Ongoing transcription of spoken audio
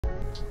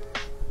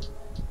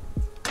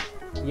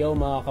Yo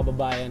mga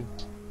kababayan,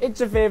 it's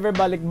your favorite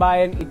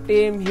balikbayan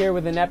Itim here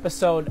with an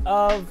episode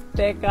of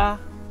TEKA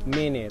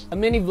Minute, a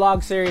mini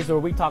vlog series where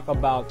we talk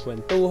about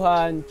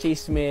kwentuhan,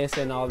 chismis,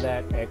 and all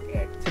that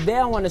ek. Today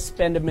I want to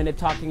spend a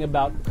minute talking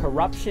about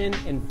corruption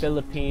in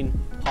Philippine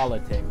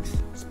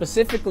politics,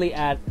 specifically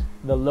at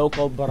the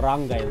local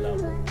barangay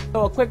level.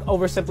 So a quick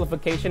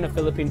oversimplification of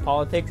Philippine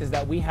politics is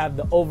that we have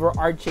the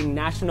overarching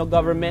national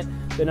government,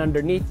 then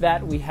underneath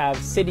that we have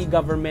city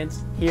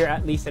governments, here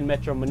at least in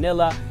Metro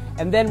Manila,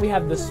 and then we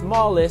have the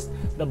smallest,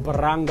 the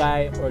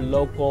barangay or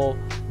local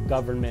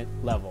government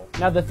level.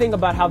 Now the thing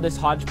about how this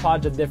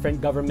hodgepodge of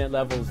different government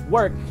levels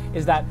work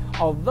is that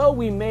although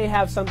we may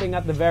have something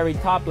at the very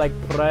top like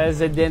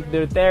President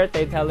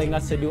Duterte telling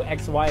us to do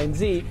X, Y, and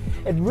Z,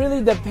 it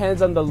really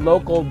depends on the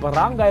local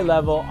barangay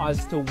level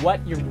as to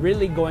what you're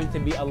really going to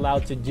be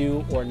allowed to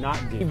do or not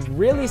do. We've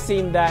really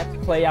seen that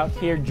play out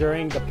here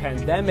during the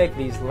pandemic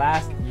these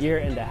last year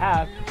and a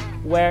half,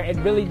 where it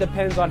really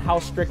depends on how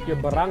strict your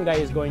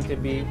barangay is going to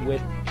be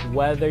with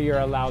whether you're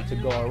allowed to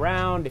go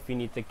around, if you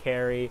need to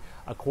carry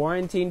a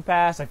quarantine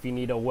pass, if you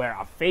need to wear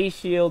a face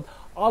shield.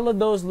 All of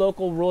those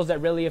local rules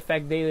that really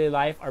affect daily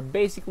life are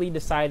basically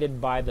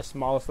decided by the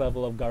smallest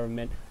level of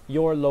government,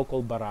 your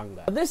local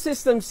barangay. This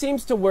system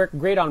seems to work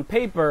great on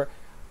paper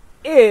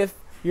if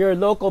your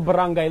local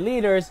barangay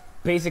leaders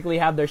basically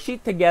have their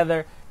shit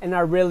together and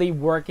are really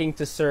working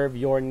to serve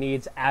your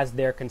needs as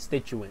their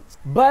constituents.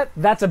 But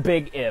that's a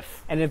big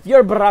if. And if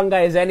your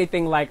barangay is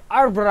anything like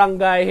our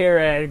barangay here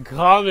at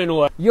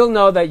Commonwealth, you'll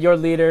know that your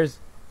leaders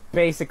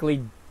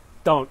basically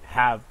don't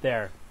have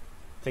their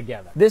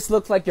together. This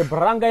looks like your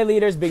barangay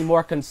leaders being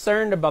more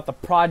concerned about the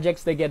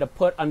projects they get to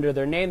put under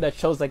their name that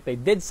shows like they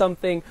did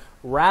something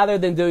rather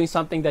than doing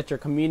something that your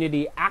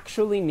community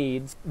actually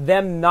needs,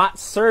 them not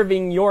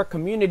serving your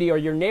community or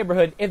your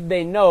neighborhood if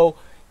they know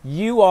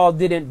you all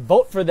didn't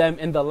vote for them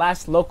in the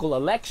last local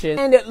election.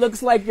 And it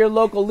looks like your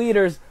local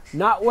leaders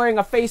not wearing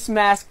a face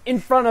mask in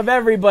front of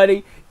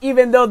everybody,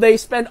 even though they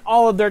spend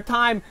all of their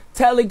time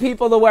telling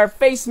people to wear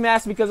face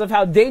masks because of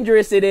how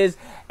dangerous it is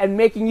and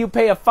making you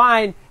pay a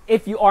fine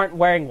if you aren't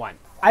wearing one.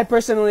 I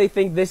personally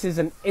think this is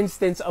an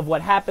instance of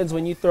what happens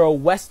when you throw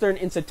Western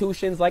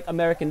institutions like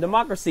American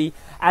democracy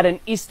at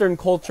an Eastern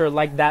culture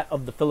like that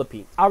of the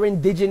Philippines. Our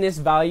indigenous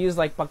values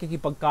like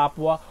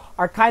pakikipagkapwa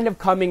are kind of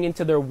coming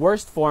into their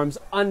worst forms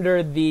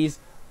under these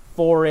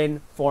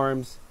foreign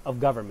forms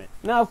of government.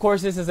 Now, of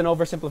course, this is an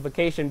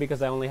oversimplification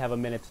because I only have a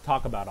minute to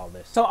talk about all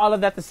this. So all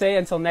of that to say,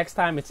 until next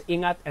time, it's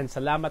ingat and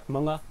salamat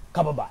mga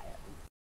kababayan.